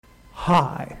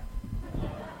Hi.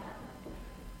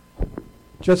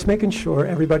 Just making sure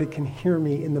everybody can hear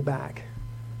me in the back.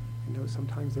 I know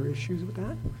sometimes there are issues with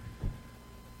that.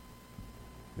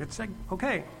 It's like,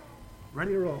 okay,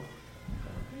 ready to roll.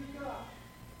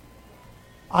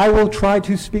 I will try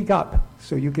to speak up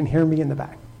so you can hear me in the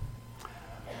back.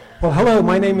 Well, hello,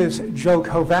 my name is Joe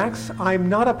Kovacs. I'm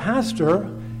not a pastor,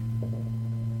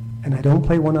 and I don't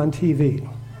play one on TV.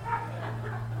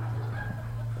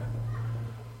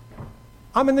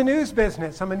 I'm in the news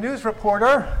business. I'm a news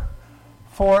reporter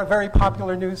for a very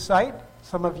popular news site.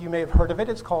 Some of you may have heard of it.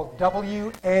 It's called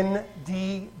WND.com.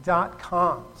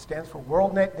 It stands for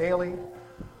World Net Daily.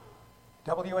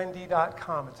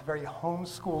 WND.com. It's a very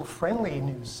homeschool-friendly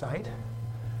news site.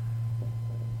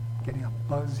 Getting a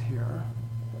buzz here.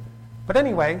 But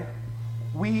anyway,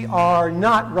 we are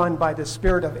not run by the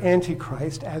spirit of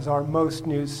Antichrist, as are most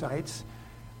news sites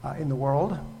in the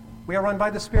world. We are run by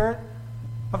the spirit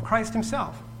of Christ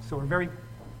himself. So we're very,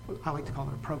 I like to call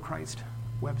it a pro-Christ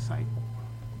website.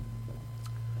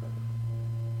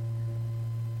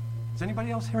 Is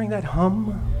anybody else hearing that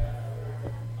hum?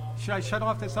 Should I shut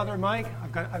off this other mic?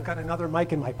 I've got another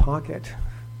mic in my pocket.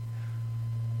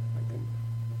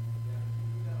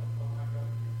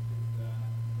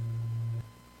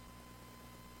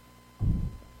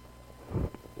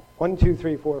 1, 2,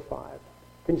 3, 4, 5.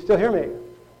 Can you still hear me?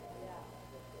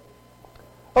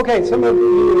 Okay, some of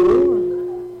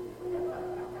you.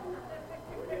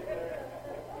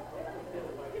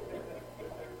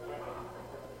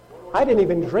 I didn't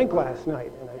even drink last night.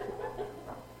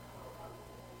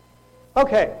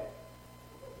 Okay.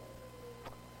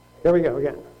 Here we go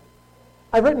again.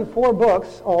 I've written 4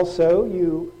 books also.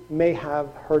 You may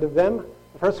have heard of them.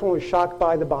 The first one was Shocked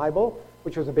by the Bible,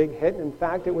 which was a big hit. In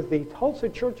fact, it was the Tulsa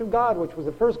Church of God, which was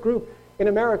the first group in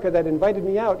America that invited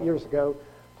me out years ago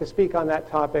to speak on that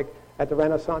topic at the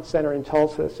Renaissance Center in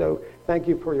Tulsa. So thank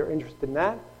you for your interest in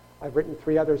that. I've written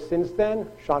 3 others since then.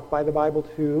 Shocked by the Bible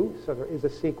 2, so there is a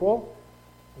sequel.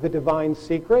 The Divine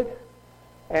Secret.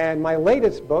 And my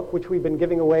latest book, which we've been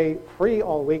giving away free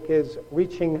all week, is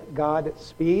Reaching God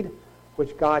Speed,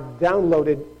 which God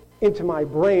downloaded into my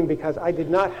brain because I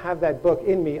did not have that book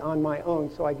in me on my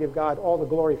own, so I give God all the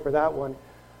glory for that one.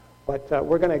 But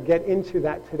we're going to get into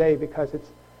that today because it's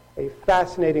a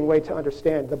fascinating way to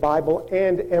understand the Bible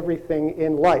and everything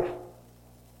in life.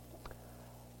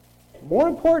 More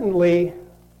importantly,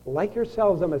 like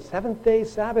yourselves, I'm a seventh-day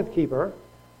Sabbath keeper.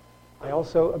 I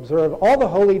also observe all the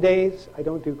holy days. I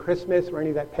don't do Christmas or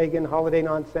any of that pagan holiday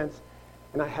nonsense.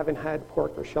 And I haven't had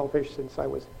pork or shellfish since I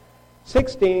was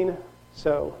 16.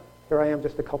 So here I am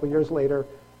just a couple years later,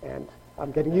 and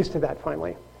I'm getting used to that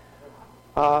finally.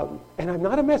 And I'm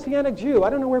not a Messianic Jew. I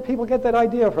don't know where people get that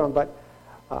idea from, but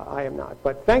I am not.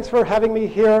 But thanks for having me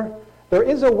here. There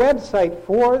is a website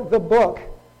for the book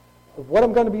of what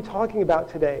I'm going to be talking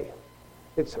about today.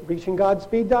 It's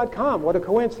reachinggodspeed.com. What a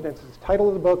coincidence. It's the title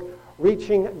of the book,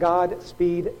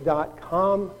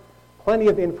 reachinggodspeed.com. Plenty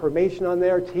of information on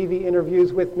there, TV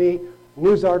interviews with me,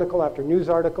 news article after news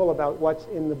article about what's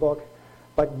in the book.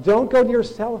 But don't go to your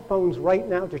cell phones right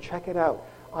now to check it out.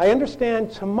 I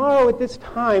understand tomorrow at this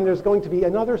time there's going to be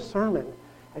another sermon,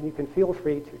 and you can feel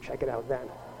free to check it out then.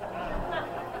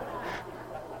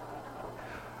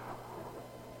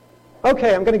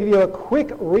 Okay, I'm going to give you a quick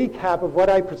recap of what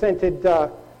I presented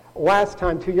last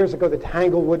time, 2 years ago, the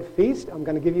Tanglewood Feast. I'm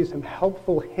going to give you some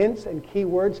helpful hints and key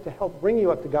words to help bring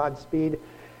you up to God's speed.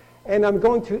 And I'm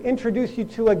going to introduce you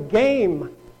to a game.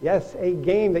 Yes, a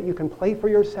game that you can play for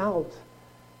yourselves.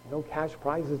 No cash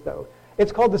prizes, though.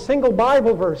 It's called the Single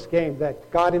Bible Verse game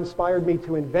that God inspired me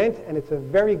to invent, and it's a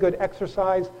very good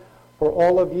exercise for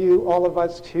all of you, all of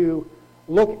us, to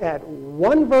look at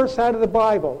one verse out of the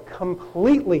Bible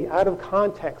completely out of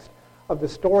context of the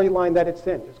storyline that it's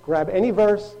in. Just grab any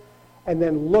verse and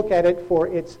then look at it for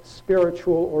its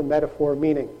spiritual or metaphor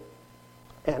meaning.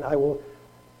 And I will,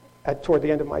 toward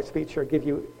the end of my speech here, give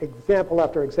you example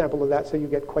after example of that so you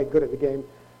get quite good at the game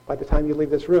by the time you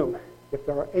leave this room. If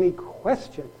there are any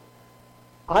questions,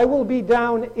 I will be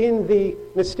down in the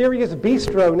mysterious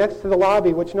bistro next to the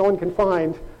lobby, which no one can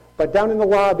find. But down in the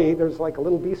lobby, there's like a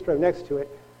little bistro next to it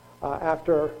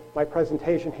after my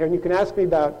presentation here. And you can ask me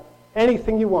about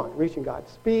anything you want. Reaching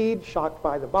God's Speed, Shocked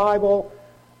by the Bible,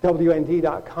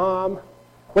 WND.com,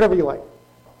 whatever you like.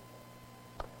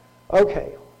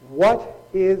 Okay, what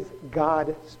is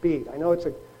God speed? I know it's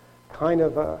a kind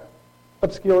of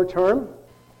obscure term.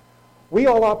 We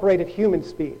all operate at human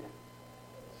speed.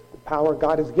 It's the power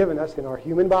God has given us in our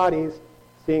human bodies,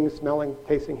 seeing, smelling,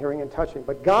 tasting, hearing, and touching.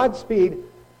 But God's speed,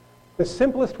 the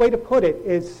simplest way to put it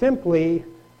is simply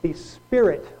the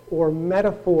spirit or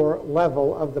metaphor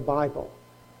level of the Bible,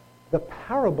 the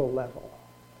parable level.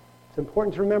 It's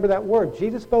important to remember that word.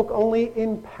 Jesus spoke only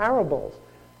in parables.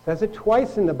 It says it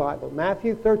twice in the Bible.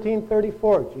 Matthew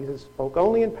 13:34. Jesus spoke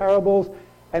only in parables,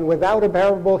 and without a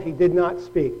parable he did not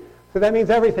speak. So that means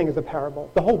everything is a parable.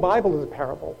 The whole Bible is a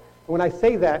parable. And when I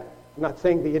say that, I'm not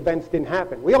saying the events didn't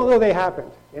happen. We all know they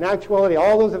happened. In actuality,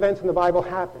 all those events in the Bible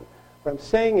happened. What I'm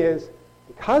saying is,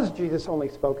 because Jesus only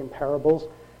spoke in parables,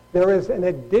 there is an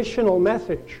additional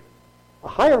message, a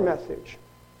higher message,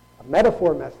 a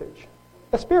metaphor message,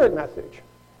 a spirit message.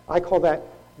 I call that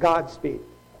Godspeed.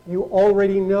 You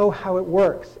already know how it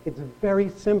works. It's very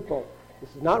simple.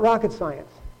 This is not rocket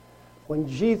science. When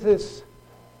Jesus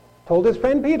told his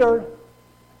friend Peter,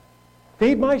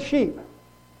 "Feed my sheep,"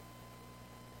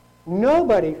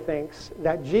 nobody thinks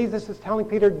that Jesus is telling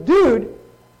Peter, "Dude,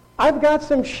 I've got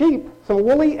some sheep, some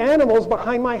woolly animals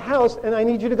behind my house, and I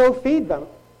need you to go feed them."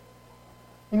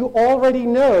 You already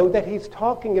know that he's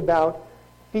talking about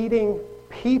feeding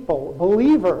people,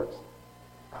 believers,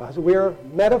 because we're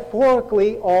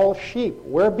metaphorically all sheep.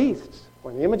 We're beasts.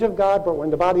 We're in the image of God, but we're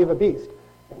in the body of a beast.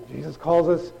 And Jesus calls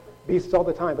us beasts all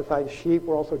the time. Besides sheep,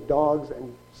 we're also dogs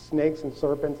and snakes and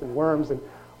serpents and worms and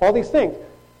all these things.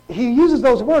 He uses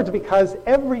those words because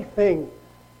everything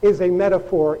is a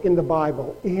metaphor in the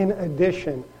Bible in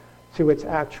addition to its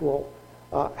actual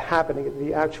happening,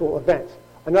 the actual event.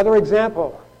 Another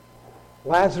example,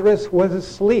 Lazarus was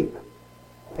asleep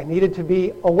and needed to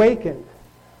be awakened.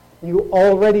 You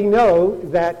already know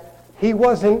that he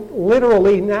wasn't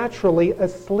literally, naturally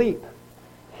asleep.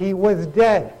 He was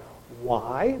dead.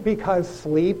 Why? Because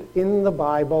sleep in the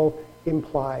Bible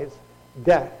implies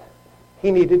death. He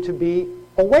needed to be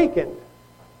awakened,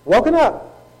 woken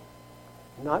up.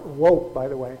 Not woke, by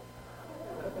the way.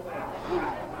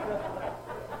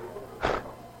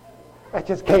 That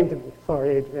just came to me.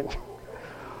 Sorry, Adrian.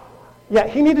 Yeah,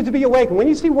 he needed to be awakened. When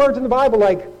you see words in the Bible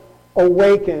like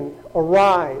awaken,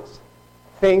 arise,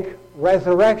 think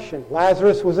resurrection.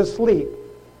 Lazarus was asleep,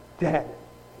 dead.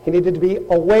 He needed to be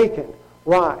awakened,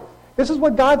 rise. This is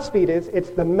what Godspeed is. It's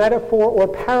the metaphor or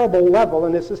parable level,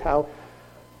 and this is how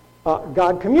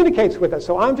God communicates with us.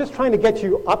 So I'm just trying to get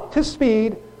you up to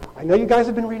speed. I know you guys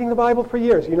have been reading the Bible for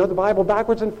years. You know the Bible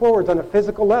backwards and forwards on a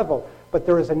physical level. But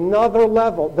there is another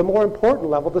level, the more important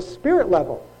level, the spirit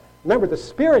level. Remember, the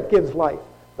spirit gives life.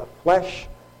 The flesh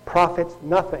profits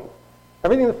nothing.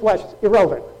 Everything in the flesh is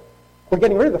irrelevant. We're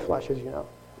getting rid of the flesh, as you know.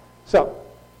 So,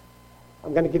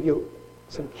 I'm going to give you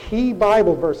some key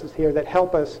Bible verses here that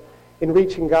help us in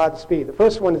reaching God's speed. The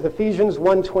first one is Ephesians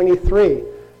 1:23.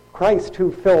 Christ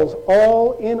who fills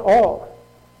all in all.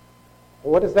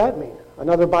 Well, what does that mean?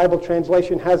 Another Bible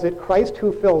translation has it, Christ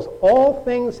who fills all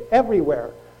things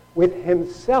everywhere with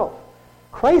himself.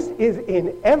 Christ is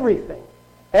in everything.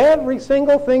 Every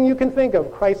single thing you can think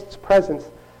of, Christ's presence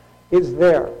is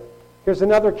there. Here's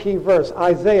another key verse,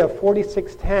 Isaiah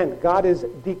 46:10. God is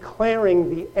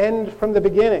declaring the end from the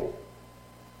beginning.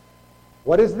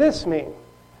 What does this mean?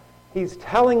 He's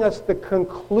telling us the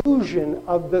conclusion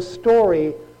of the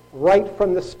story right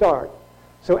from the start.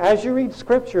 So as you read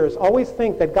scriptures, always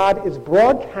think that God is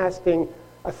broadcasting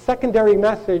a secondary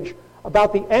message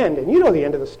about the end. And you know the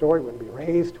end of the story. We're going to be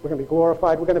raised. We're going to be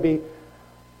glorified. We're going to be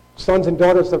sons and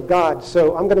daughters of God.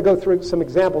 So I'm going to go through some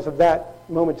examples of that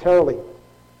momentarily.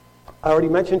 I already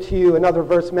mentioned to you another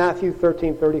verse, Matthew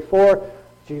 13:34.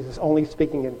 Jesus only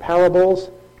speaking in parables,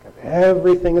 because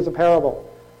everything is a parable.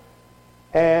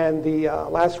 And the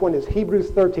last one is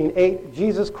Hebrews 13:8.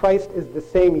 Jesus Christ is the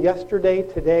same yesterday,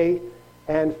 today,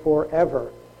 and forever.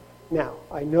 Now,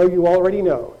 I know you already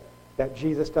know that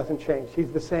Jesus doesn't change.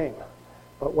 He's the same.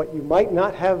 But what you might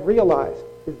not have realized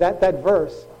is that that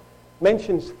verse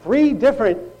mentions 3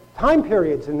 different time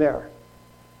periods in there.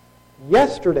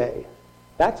 Yesterday,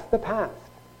 that's the past.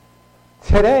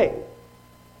 Today,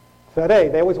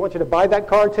 they always want you to buy that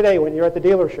car today when you're at the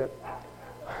dealership.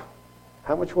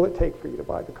 How much will it take for you to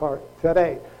buy the car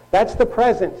today? That's the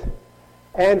present.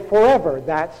 And forever,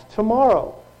 that's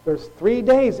tomorrow. There's 3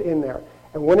 days in there.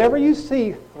 And whenever you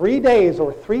see 3 days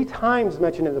or 3 times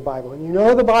mentioned in the Bible, and you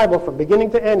know the Bible from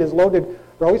beginning to end is loaded,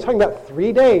 they're always talking about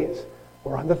 3 days,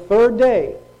 or on the 3rd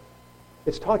day.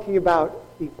 It's talking about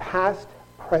the past,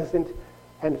 present,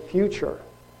 and future.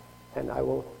 And I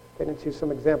will get into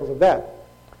some examples of that.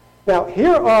 Now,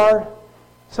 here are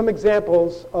some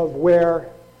examples of where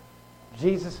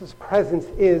Jesus' presence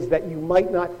is that you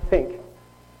might not think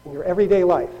in your everyday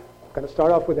life. I'm going to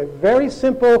start off with a very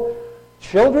simple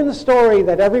children's story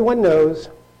that everyone knows.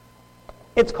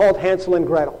 It's called Hansel and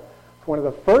Gretel. It's one of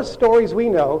the first stories we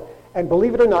know, and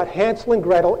believe it or not, Hansel and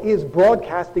Gretel is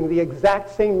broadcasting the exact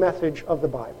same message of the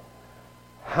Bible.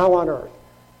 How on earth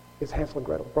is Hansel and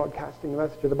Gretel broadcasting the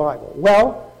message of the Bible?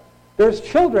 Well, there's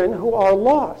children who are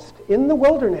lost in the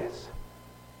wilderness.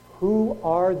 Who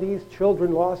are these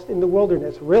children lost in the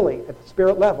wilderness, really, at the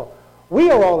spirit level?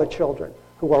 We are all the children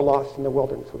who are lost in the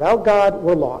wilderness. Without God,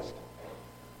 we're lost.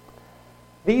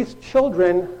 These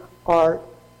children are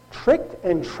tricked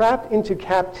and trapped into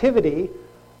captivity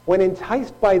when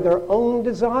enticed by their own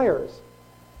desires.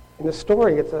 In the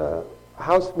story, it's a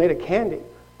house made of candy.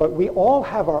 But we all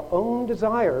have our own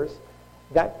desires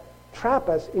that trap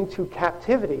us into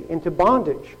captivity, into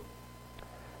bondage.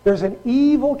 There's an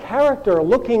evil character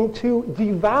looking to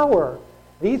devour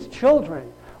these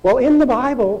children. Well, in the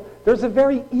Bible, there's a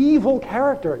very evil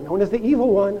character, known as the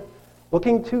evil one,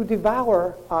 looking to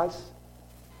devour us,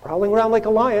 prowling around like a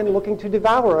lion, looking to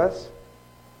devour us.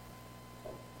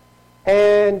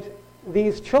 And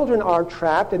these children are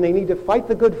trapped, and they need to fight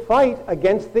the good fight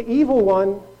against the evil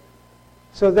one,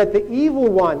 so that the evil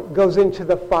one goes into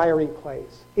the fiery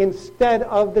place instead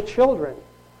of the children.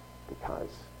 Because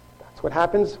that's what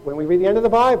happens when we read the end of the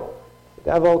Bible. The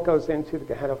devil goes into the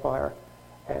Gehenna fire,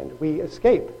 and we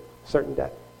escape certain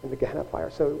death in the Gehenna fire.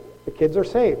 So the kids are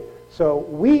saved. So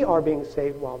we are being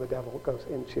saved while the devil goes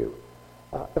into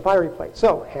the fiery place.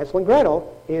 So Hansel and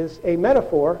Gretel is a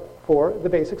metaphor for the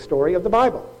basic story of the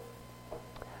Bible.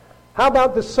 How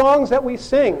about the songs that we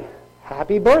sing?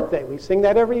 Happy birthday. We sing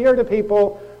that every year to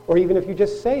people, or even if you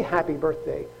just say happy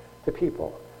birthday to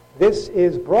people. This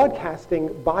is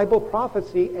broadcasting Bible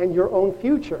prophecy and your own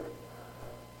future.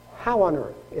 How on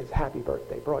earth is happy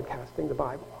birthday broadcasting the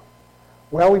Bible?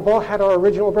 Well, we've all had our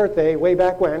original birthday way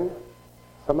back when.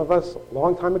 Some of us a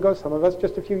long time ago, some of us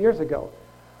just a few years ago.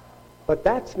 But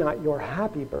that's not your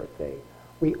happy birthday.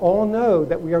 We all know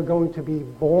that we are going to be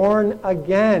born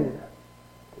again.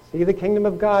 See the kingdom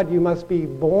of God, you must be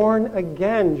born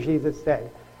again, Jesus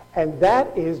said. And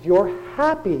that is your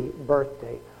happy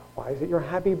birthday. Why is it your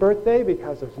happy birthday?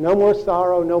 Because there's no more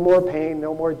sorrow, no more pain,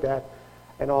 no more death,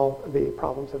 and all the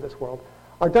problems of this world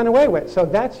are done away with. So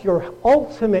that's your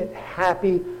ultimate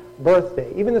happy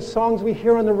birthday. Even the songs we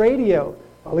hear on the radio,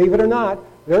 believe it or not,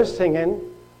 they're singing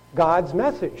God's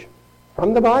message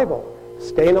from the Bible.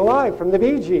 Staying Alive from the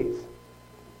Bee Gees.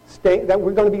 That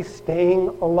we're going to be staying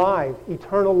alive,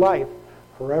 eternal life.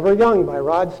 Forever Young by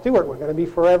Rod Stewart. We're going to be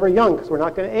forever young because we're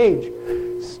not going to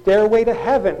age. Stairway to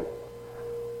Heaven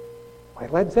by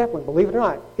Led Zeppelin, believe it or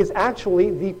not, is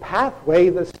actually the pathway,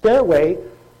 the stairway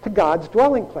to God's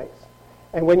dwelling place.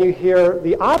 And when you hear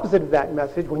the opposite of that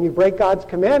message, when you break God's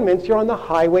commandments, you're on the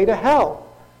highway to hell.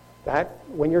 That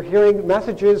when you're hearing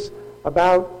messages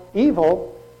about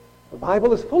evil, the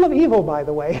Bible is full of evil, by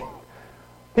the way.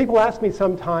 People ask me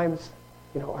sometimes,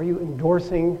 are you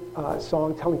endorsing a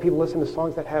song, telling people to listen to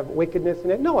songs that have wickedness in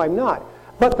it? No, I'm not.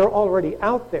 But they're already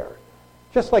out there.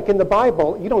 Just like in the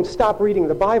Bible, you don't stop reading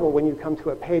the Bible when you come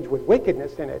to a page with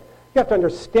wickedness in it. You have to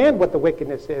understand what the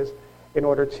wickedness is in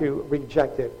order to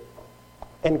reject it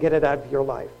and get it out of your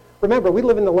life. Remember, we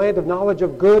live in the land of knowledge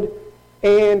of good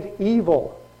and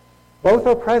evil. Both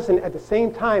are present at the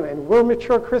same time, and we're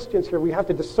mature Christians here. We have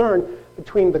to discern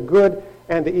between the good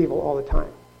and the evil all the time.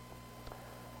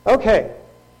 Okay,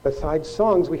 besides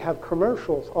songs, we have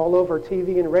commercials all over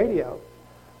TV and radio.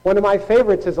 One of my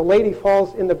favorites is a lady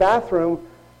falls in the bathroom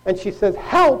and she says,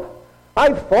 "Help!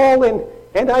 I've fallen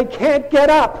and I can't get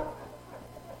up."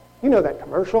 You know that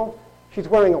commercial. She's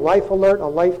wearing a life alert, a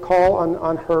life call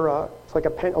on her, it's like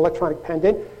an electronic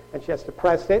pendant, and she has to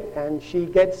press it, and she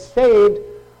gets saved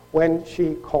when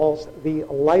she calls the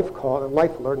life call, and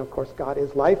life alert, and of course God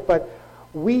is life, but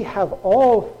we have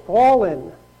all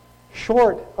fallen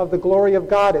short of the glory of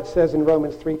God, it says in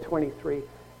Romans 3:23.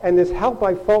 And this "help,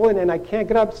 I've fallen and I can't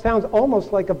get up" sounds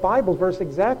almost like a Bible verse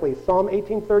exactly, Psalm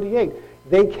 18:38.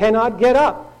 They cannot get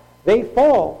up. They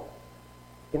fall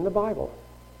in the Bible.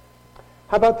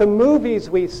 How about the movies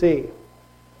we see?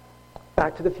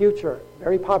 Back to the Future,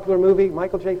 very popular movie,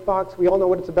 Michael J. Fox. We all know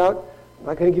what it's about. I'm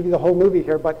not going to give you the whole movie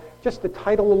here, but just the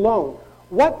title alone.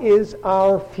 What is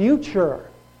our future?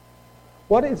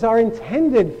 What is our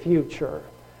intended future?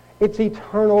 It's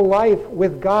eternal life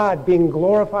with God, being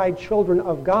glorified children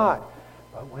of God.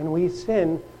 But when we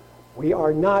sin, we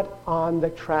are not on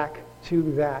the track to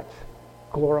that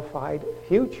glorified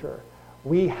future.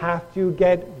 We have to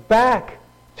get back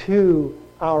to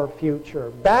our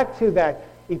future, back to that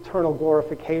eternal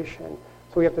glorification.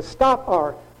 So we have to stop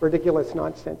our ridiculous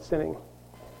nonsense sinning.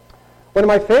 One of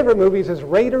my favorite movies is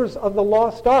Raiders of the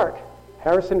Lost Ark.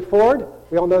 Harrison Ford,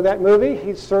 we all know that movie.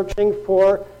 He's searching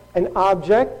for an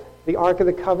object, the Ark of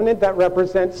the Covenant, that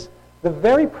represents the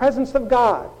very presence of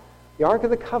God. The Ark of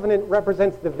the Covenant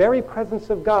represents the very presence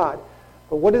of God.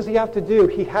 But what does he have to do?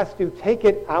 He has to take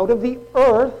it out of the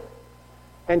earth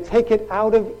and take it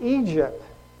out of Egypt.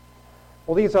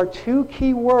 Well, these are two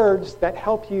key words that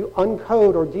help you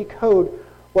uncode or decode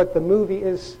what the movie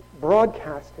is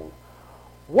broadcasting.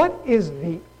 What is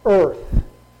the earth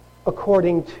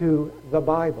according to the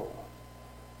Bible?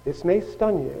 This may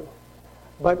stun you,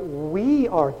 but we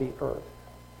are the earth.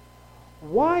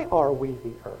 Why are we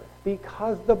the earth?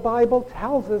 Because the Bible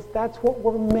tells us that's what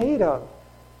we're made of.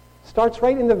 Starts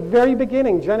right in the very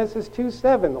beginning, Genesis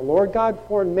 2:7. The Lord God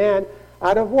formed man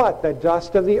out of what? The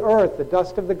dust of the earth, the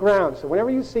dust of the ground. So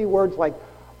whenever you see words like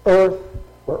earth,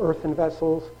 or earthen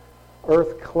vessels,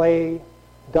 earth, clay,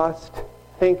 dust,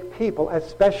 think people,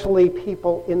 especially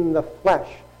people in the flesh.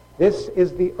 This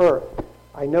is the earth.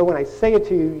 I know when I say it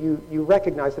to you, you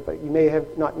recognize it, but you may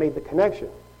have not made the connection.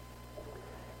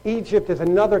 Egypt is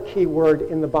another key word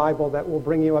in the Bible that will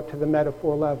bring you up to the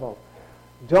metaphor level.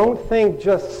 Don't think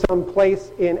just some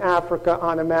place in Africa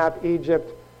on a map,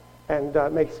 Egypt, and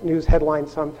makes news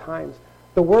headlines sometimes.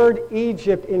 The word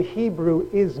Egypt in Hebrew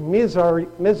is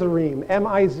Mizraim,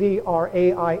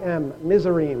 M-I-Z-R-A-I-M,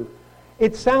 Mizraim.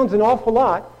 It sounds an awful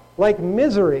lot like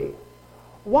misery.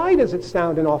 Why does it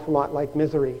sound an awful lot like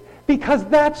misery? Because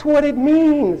that's what it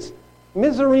means.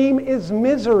 Mizraim is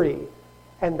misery.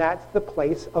 And that's the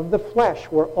place of the flesh.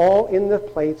 We're all in the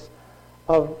place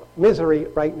of misery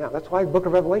right now. That's why the book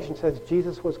of Revelation says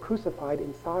Jesus was crucified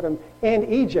in Sodom and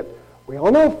Egypt. We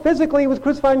all know physically he was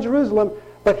crucified in Jerusalem,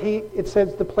 but it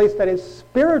says the place that is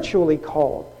spiritually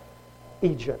called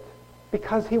Egypt,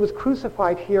 because he was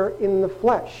crucified here in the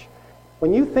flesh.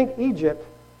 When you think Egypt,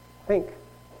 think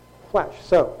flesh.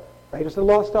 So, Raiders of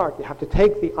the Lost Ark, you have to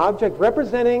take the object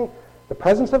representing the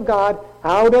presence of God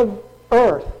out of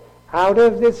earth, out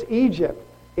of this Egypt.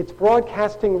 It's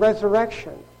broadcasting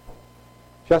resurrection.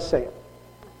 Just saying.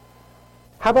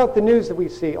 How about the news that we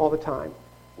see all the time?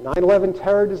 9/11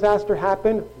 terror disaster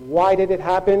happened. Why did it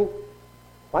happen?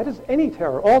 Why does any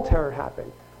terror, all terror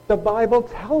happen? The Bible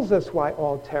tells us why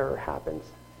all terror happens.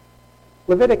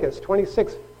 Leviticus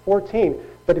 26:14.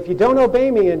 But if you don't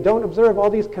obey me and don't observe all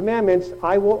these commandments,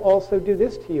 I will also do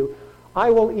this to you.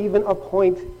 I will even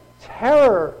appoint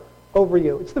terror over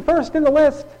you. It's the first in the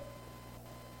list.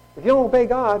 If you don't obey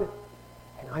God,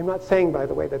 and I'm not saying, by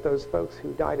the way, that those folks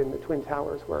who died in the Twin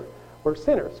Towers were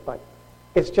sinners, but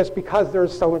it's just because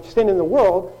there's so much sin in the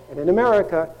world and in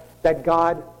America that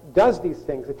God does these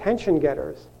things, attention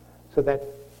getters, so that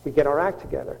we get our act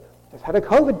together. Just had a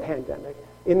COVID pandemic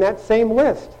in that same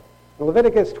list. In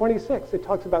Leviticus 26, it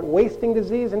talks about wasting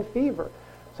disease and fever.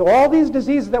 So all these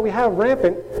diseases that we have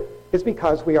rampant is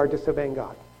because we are disobeying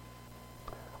God.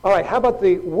 All right, how about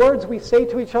the words we say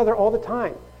to each other all the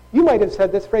time? You might have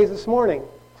said this phrase this morning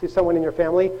to someone in your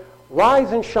family,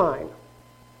 rise and shine.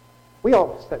 We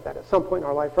all said that at some point in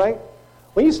our life, right?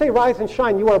 When you say rise and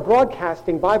shine, you are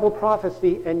broadcasting Bible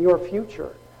prophecy and your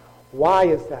future. Why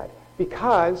is that?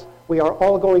 Because we are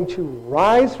all going to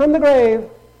rise from the grave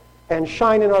and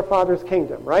shine in our Father's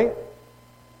kingdom, right?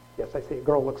 Yes, I see a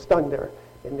girl looks stunned there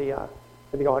in the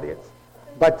audience.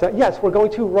 But yes, we're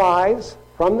going to rise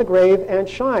from the grave and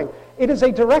shine. It is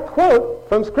a direct quote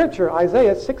from Scripture,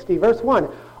 Isaiah 60, verse 1.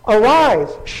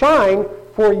 Arise, shine,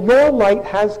 for your light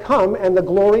has come, and the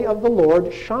glory of the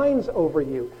Lord shines over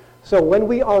you. So when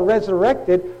we are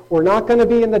resurrected, we're not going to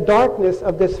be in the darkness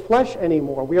of this flesh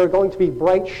anymore. We are going to be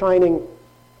bright, shining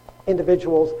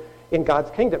individuals in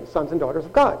God's kingdom, sons and daughters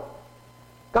of God.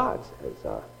 Gods,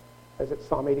 as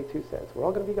Psalm 82 says. We're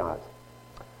all going to be gods.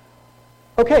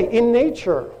 Okay, in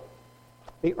nature,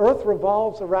 the earth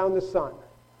revolves around the sun.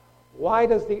 Why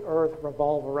does the earth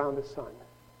revolve around the sun?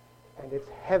 And it's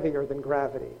heavier than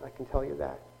gravity, I can tell you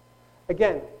that.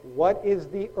 Again, what is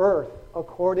the earth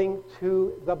according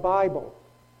to the Bible?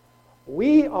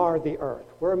 We are the earth.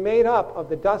 We're made up of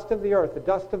the dust of the earth, the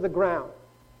dust of the ground.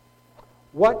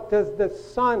 What does the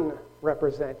sun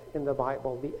represent in the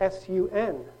Bible? The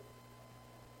S-U-N.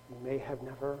 You may have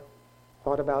never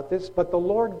thought about this, but the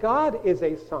Lord God is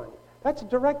a sun. That's a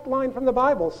direct line from the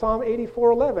Bible, Psalm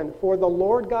 84:11. For the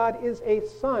Lord God is a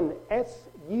sun,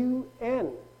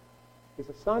 S-U-N. He's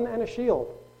a sun and a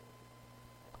shield.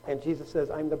 And Jesus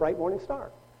says, I'm the bright morning star.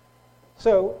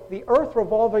 So the earth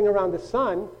revolving around the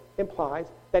sun implies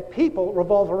that people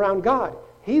revolve around God.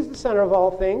 He's the center of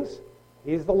all things.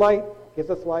 He's the light,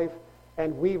 gives us life,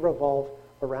 and we revolve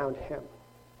around him.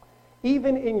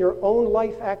 Even in your own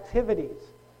life activities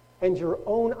and your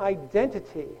own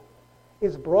identity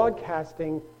is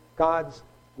broadcasting God's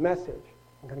message.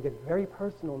 I'm going to get very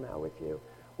personal now with you.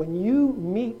 When you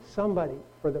meet somebody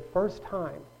for the first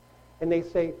time and they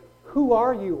say, who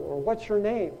are you, or what's your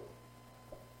name?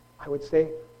 I would say,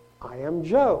 I am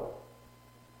Joe.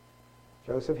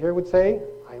 Joseph here would say,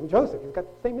 I am Joseph. He's got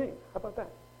the same name. How about that?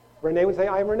 Renee would say,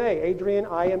 I am Renee. Adrian,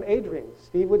 I am Adrian.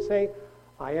 Steve would say,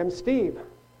 I am Steve.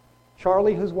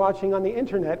 Charlie, who's watching on the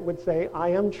internet, would say, I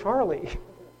am Charlie.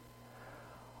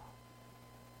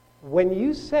 When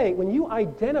you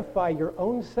identify your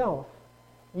own self,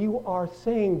 you are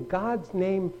saying God's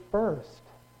name first.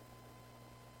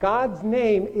 God's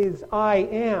name is I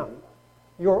am.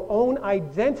 Your own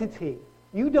identity.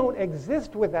 You don't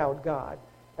exist without God.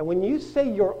 And when you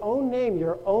say your own name,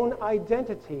 your own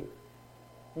identity,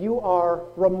 you are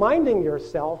reminding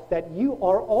yourself that you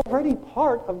are already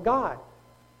part of God.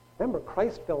 Remember,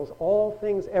 Christ fills all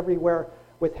things everywhere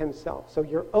with himself. So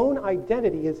your own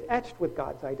identity is etched with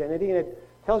God's identity, and it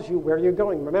tells you where you're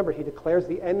going. Remember, he declares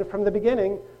the end from the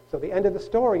beginning. So the end of the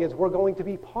story is we're going to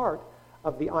be part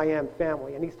of the I am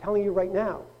family. And he's telling you right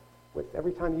now, with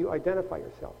every time you identify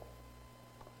yourself.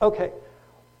 Okay,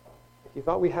 if you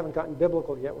thought we haven't gotten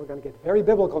biblical yet, we're going to get very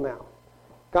biblical now.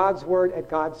 God's word at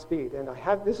God's speed. And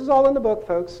this is all in the book,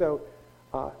 folks. So,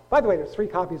 by the way, there's 3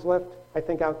 copies left, I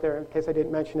think, out there, in case I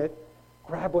didn't mention it.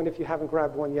 Grab one if you haven't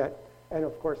grabbed one yet. And,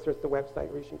 of course, there's the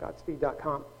website,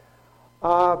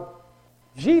 reachinggodspeed.com.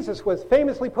 Jesus was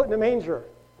famously put in a manger.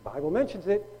 The Bible mentions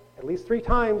it at least 3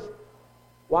 times.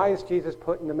 Why is Jesus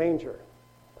put in a manger?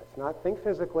 Let's not think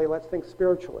physically, let's think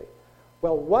spiritually.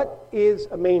 Well, what is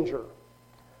a manger?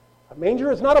 A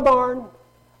manger is not a barn.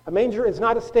 A manger is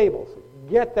not a stable. So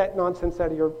get that nonsense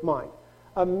out of your mind.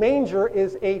 A manger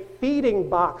is a feeding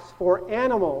box for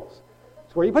animals.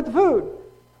 It's where you put the food.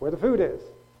 It's where the food is.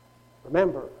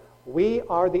 Remember, we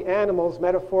are the animals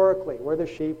metaphorically. We're the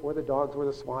sheep, we're the dogs, we're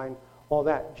the swine, all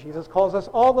that. Jesus calls us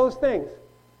all those things.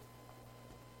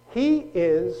 He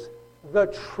is the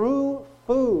true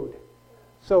food.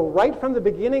 So right from the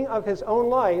beginning of his own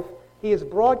life, he is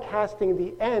broadcasting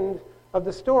the end of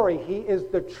the story. He is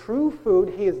the true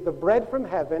food. He is the bread from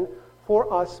heaven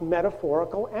for us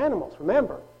metaphorical animals.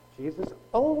 Remember, Jesus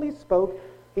only spoke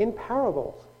in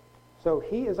parables. So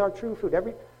he is our true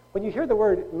food. When you hear the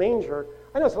word manger,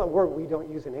 I know it's a word we don't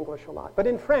use in English a lot, but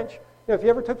in French, if you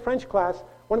ever took French class,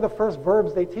 one of the first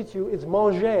verbs they teach you is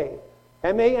manger,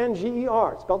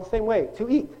 M-A-N-G-E-R, spelled the same way, to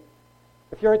eat.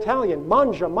 If you're Italian,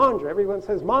 mangia, everyone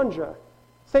says mangia.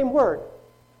 Same word,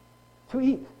 to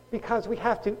eat, because we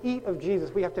have to eat of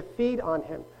Jesus. We have to feed on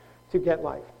him to get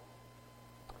life.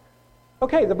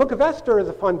 Okay, the book of Esther is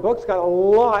a fun book. It's got a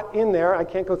lot in there. I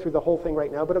can't go through the whole thing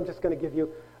right now, but I'm just going to give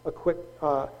you a quick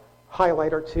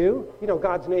highlight or two. You know,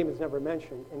 God's name is never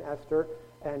mentioned in Esther,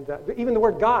 and even the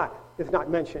word God is not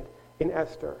mentioned in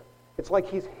Esther. It's like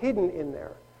he's hidden in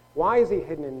there. Why is he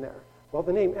hidden in there? Well,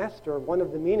 the name Esther, one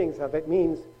of the meanings of it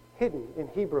means hidden in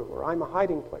Hebrew, or I'm a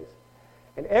hiding place.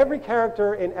 And every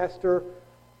character in Esther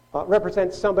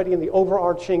represents somebody in the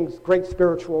overarching great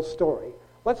spiritual story.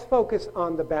 Let's focus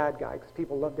on the bad guy, because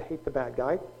people love to hate the bad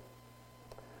guy.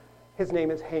 His name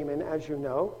is Haman, as you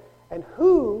know. And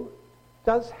who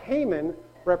does Haman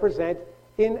represent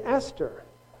in Esther?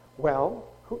 Well,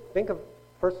 think of,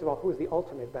 first of all, who is the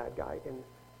ultimate bad guy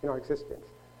in our existence?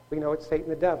 We know it's Satan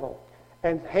the devil.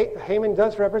 And Haman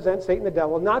does represent Satan the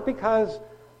devil, not because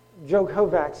Joe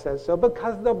Kovacs says so,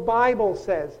 because the Bible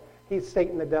says he's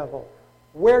Satan the devil.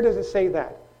 Where does it say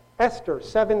that? Esther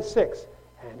 7:6.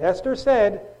 And Esther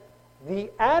said,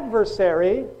 the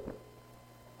adversary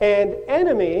and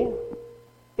enemy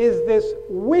is this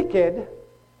wicked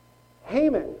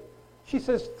Haman. She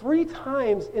says 3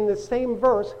 times in the same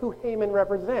verse who Haman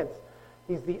represents.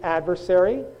 He's the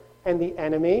adversary and the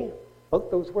enemy. Both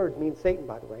those words mean Satan,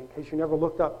 by the way, in case you never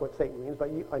looked up what Satan means,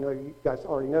 but I know you guys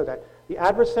already know that. The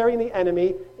adversary and the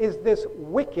enemy is this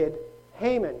wicked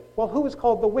Haman. Well, who is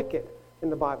called the wicked in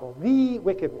the Bible? The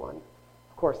wicked one.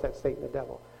 Of course, that's Satan the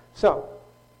devil. So,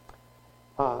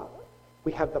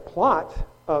 we have the plot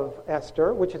of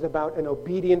Esther, which is about an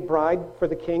obedient bride for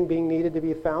the king being needed to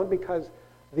be found because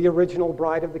the original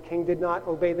bride of the king did not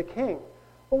obey the king.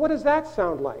 Well, what does that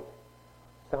sound like?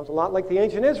 Sounds a lot like the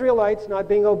ancient Israelites not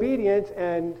being obedient,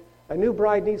 and a new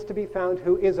bride needs to be found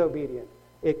who is obedient.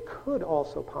 It could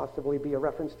also possibly be a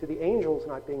reference to the angels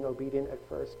not being obedient at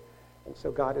first, and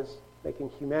so God is making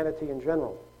humanity in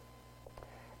general.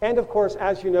 And of course,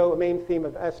 as you know, a main theme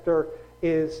of Esther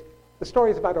is the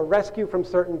story is about a rescue from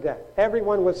certain death.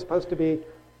 Everyone was supposed to be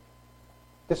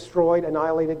destroyed,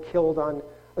 annihilated, killed on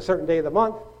a certain day of the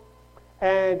month,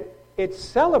 and it's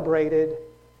celebrated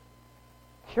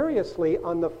curiously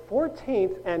on the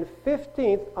 14th and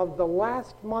 15th of the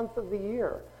last month of the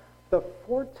year. The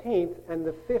 14th and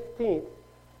the 15th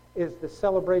is the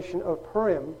celebration of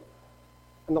Purim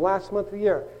in the last month of the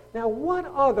year. Now, what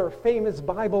other famous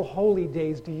Bible holy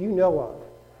days do you know of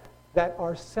that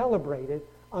are celebrated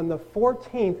on the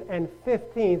 14th and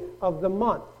 15th of the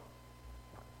month.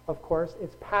 Of course,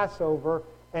 it's Passover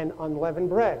and unleavened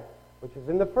bread, which is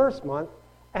in the first month,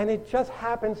 and it just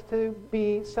happens to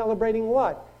be celebrating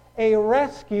what? A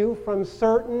rescue from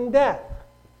certain death.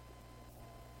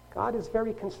 God is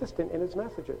very consistent in his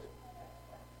messages.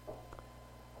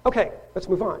 Okay, let's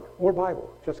move on. More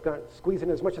Bible. Just going to squeeze in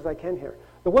as much as I can here.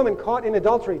 The woman caught in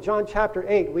adultery, John chapter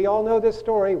 8. We all know this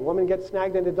story. Woman gets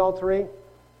snagged in adultery,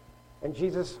 and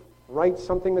Jesus writes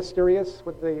something mysterious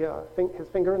with his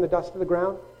finger in the dust of the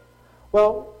ground.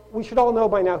 Well, we should all know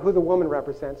by now who the woman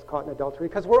represents caught in adultery,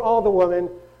 because we're all the woman.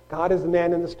 God is the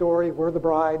man in the story. We're the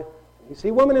bride. You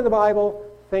see woman in the Bible,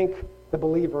 think the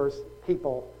believers,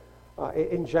 people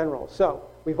in general. So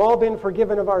we've all been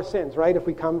forgiven of our sins, right, if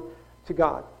we come to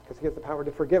God, because he has the power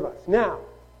to forgive us. Now,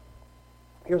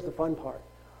 here's the fun part.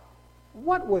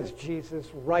 What was Jesus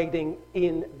writing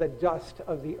in the dust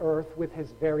of the earth with his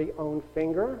very own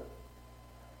finger?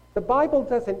 The Bible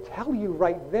doesn't tell you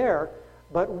right there,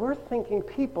 but we're thinking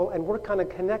people, and we're kind of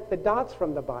connect the dots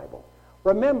from the Bible.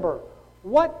 Remember,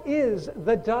 what is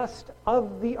the dust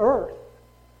of the earth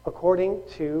according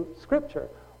to Scripture?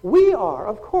 We are,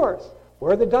 of course.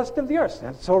 We're the dust of the earth.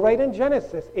 That's so right in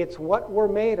Genesis. It's what we're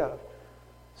made of.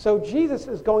 So Jesus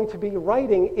is going to be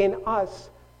writing in us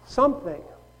something.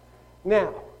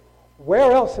 Now,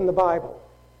 where else in the Bible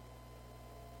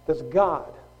does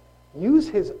God use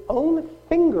his own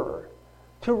finger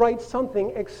to write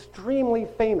something extremely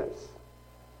famous?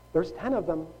 There's 10 of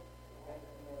them.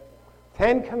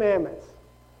 10 commandments.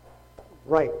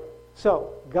 Right.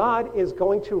 So, God is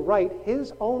going to write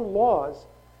his own laws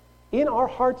in our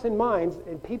hearts and minds,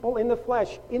 and people in the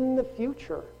flesh in the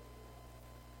future.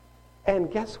 And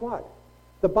guess what?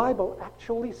 The Bible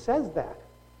actually says that.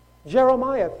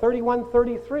 Jeremiah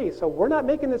 31:33. So we're not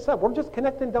making this up. We're just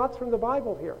connecting dots from the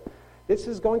Bible here. This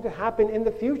is going to happen in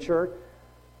the future.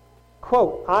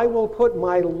 Quote, I will put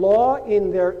my law in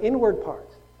their inward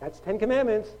parts. That's 10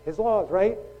 commandments, his laws,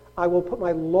 right? I will put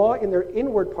my law in their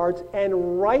inward parts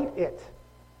and write it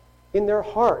in their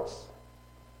hearts.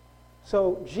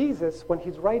 So Jesus, when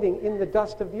he's writing in the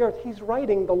dust of the earth, he's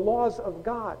writing the laws of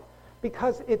God,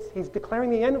 because he's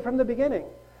declaring the end from the beginning.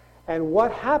 And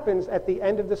what happens at the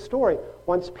end of the story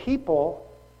once people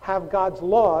have God's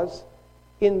laws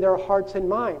in their hearts and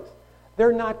minds?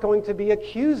 They're not going to be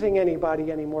accusing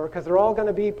anybody anymore, because they're all going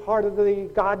to be part of the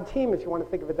God team, if you want to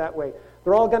think of it that way.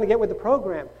 They're all going to get with the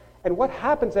program. And what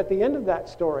happens at the end of that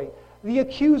story? The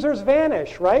accusers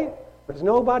vanish, right? There's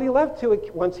nobody left to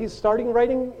it. Once he's starting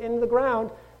writing in the ground,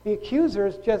 the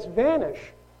accusers just vanish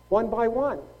one by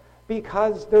one,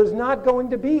 because there's not going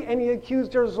to be any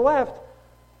accusers left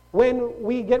when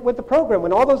we get with the program,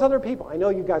 when all those other people, I know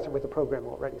you guys are with the program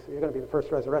already, so you're going to be the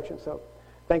first resurrection, so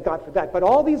thank God for that. But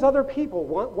all these other people,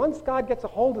 once God gets a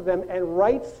hold of them and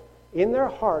writes in their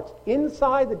hearts,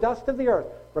 inside the dust of the earth,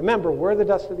 remember, we're the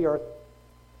dust of the earth,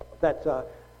 that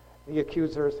the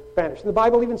accusers vanish. And the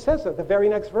Bible even says so, the very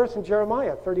next verse in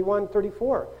Jeremiah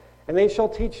 31:34. And they shall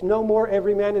teach no more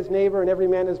every man his neighbor and every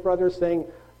man his brother, saying,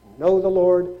 know the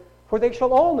Lord, for they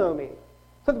shall all know me.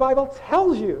 So the Bible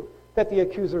tells you that the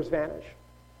accusers vanish.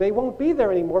 They won't be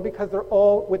there anymore because they're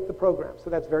all with the program. So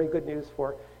that's very good news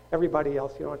for everybody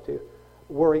else. You don't have to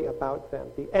worry about them.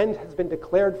 The end has been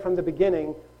declared from the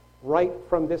beginning, right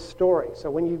from this story.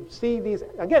 So when you see these,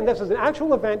 again, this is an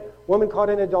actual event, woman caught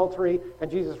in adultery,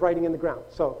 and Jesus writing in the ground.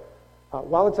 So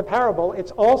while it's a parable,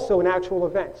 it's also an actual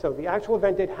event. So the actual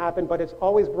event did happen, but it's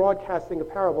always broadcasting a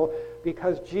parable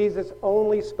because Jesus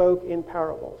only spoke in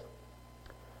parables.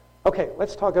 Okay,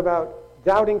 let's talk about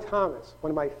Doubting Thomas,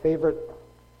 one of my favorite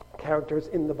characters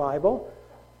in the Bible.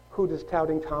 Who does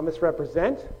Doubting Thomas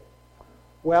represent?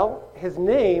 Well, his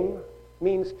name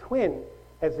means twin,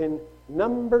 as in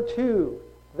number 2,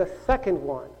 the second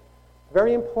one.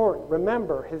 Very important.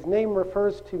 Remember, his name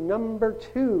refers to number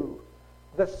 2,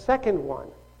 the second one.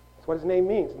 That's what his name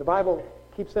means. The Bible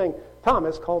keeps saying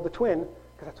Thomas, called the twin,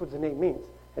 because that's what his name means.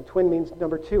 And twin means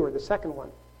number 2, or the second one.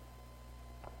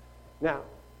 Now,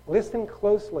 listen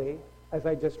closely as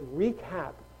I just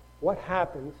recap what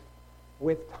happens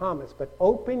with Thomas. But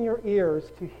open your ears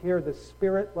to hear the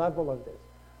spirit level of this.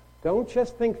 Don't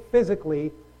just think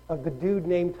physically of the dude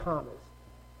named Thomas.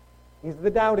 He's the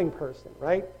doubting person,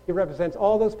 right? He represents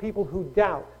all those people who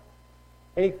doubt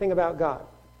anything about God.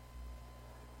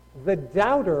 The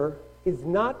doubter is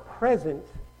not present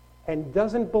and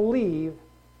doesn't believe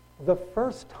the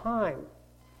first time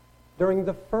during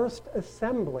the first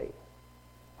assembly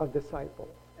of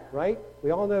disciples, right?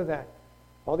 We all know that.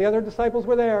 All the other disciples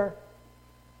were there.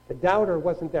 The doubter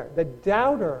wasn't there. The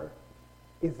doubter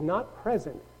is not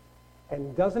present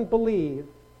and doesn't believe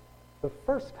the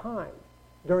first time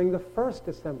during the first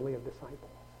assembly of disciples.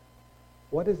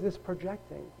 What is this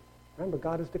projecting? Remember,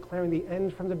 God is declaring the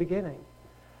end from the beginning.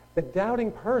 The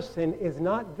doubting person is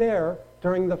not there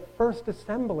during the first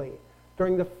assembly,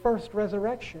 during the first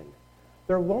resurrection.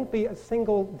 There won't be a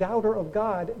single doubter of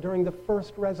God during the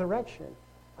first resurrection.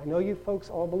 I know you folks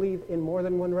all believe in more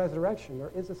than one resurrection.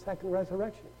 There is a second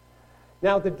resurrection.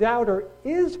 Now, the doubter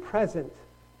is present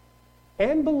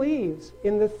and believes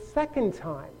in the second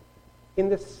time, in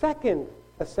the second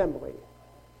assembly,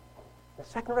 the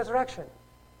second resurrection.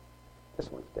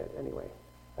 This one's dead anyway.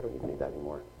 I don't even need that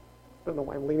anymore. I don't know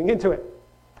why I'm leaning into it.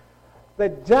 The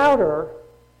doubter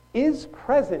is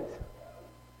present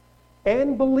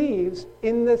and believes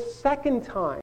in the second time